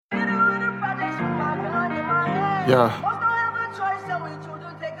Yeah.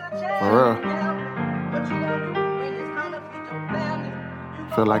 For real.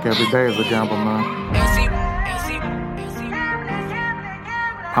 Feel like every day is a gamble, man.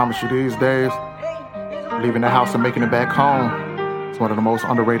 Promise you these days, leaving the house and making it back home, it's one of the most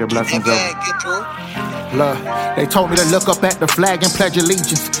underrated blessings ever. Look, they told me to look up at the flag and pledge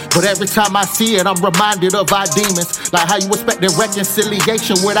allegiance, but every time I see it, I'm reminded of our demons. Like how you expected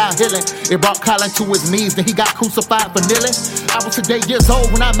reconciliation without healing. It brought Colin to his knees and he got crucified for kneeling. I was today years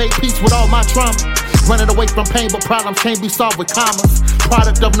old when I made peace with all my trauma. Running away from pain, but problems can't be solved with commas.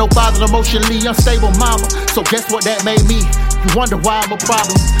 Product of no father, emotionally unstable mama. So guess what that made me? You wonder why I'm a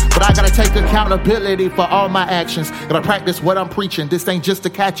problem, but I gotta take accountability for all my actions. Gotta practice what I'm preaching. This ain't just a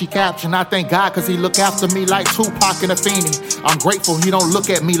catchy caption. I thank God cause he look after me like Tupac and Afeni. I'm grateful he don't look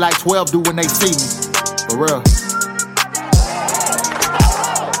at me like 12 do when they see me. For real.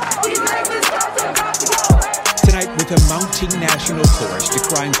 Tonight, with a mounting national chorus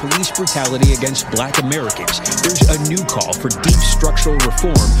decrying police brutality against Black Americans, there's a new call for deep structural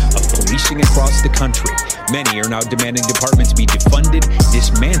reform of policing across the country. Many are now demanding departments be defunded,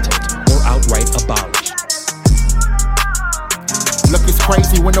 dismantled, or outright abolished. Look, it's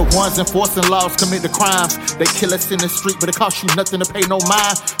crazy when the ones enforcing laws commit the crimes. They kill us in the street, but it costs you nothing to pay no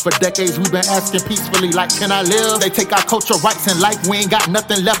mind. For decades, we've been asking peacefully, like, can I live? They take our cultural rights and life, we ain't got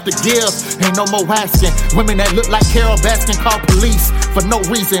nothing left to give. Ain't no more asking. Women that look like Carol Baskin call police for no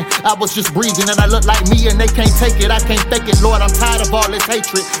reason. I was just breathing and I look like me and they can't take it. I can't take it, Lord, I'm tired of all this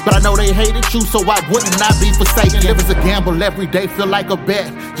hatred. But I know they hated you, so why wouldn't I be forsaken? Live as a gamble every day, feel like a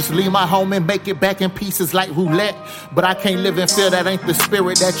bet. Just leave my home and make it back in pieces like roulette. But I can't live in fear, that ain't the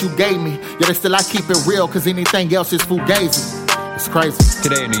spirit that you gave me. Yet still I keep it real, cause anything else is fugazi. It's crazy.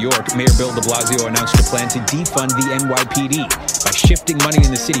 Today in New York, Mayor Bill de Blasio announced a plan to defund the NYPD by shifting money in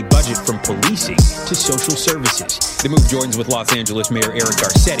the city budget from policing to social services. The move joins with Los Angeles Mayor Eric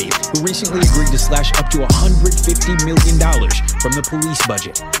Garcetti, who recently agreed to slash up to $150 million from the police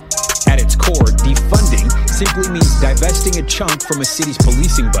budget. At its core, defunding simply means divesting a chunk from a city's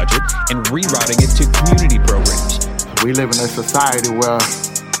policing budget and rerouting it to community programs. We live in a society where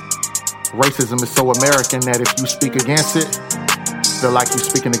racism is so American that if you speak against it, feel like you're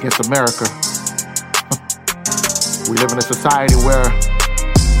speaking against America. We live in a society where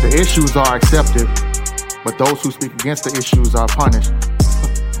the issues are accepted, but those who speak against the issues are punished.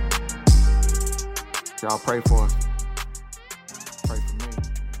 Y'all pray for us.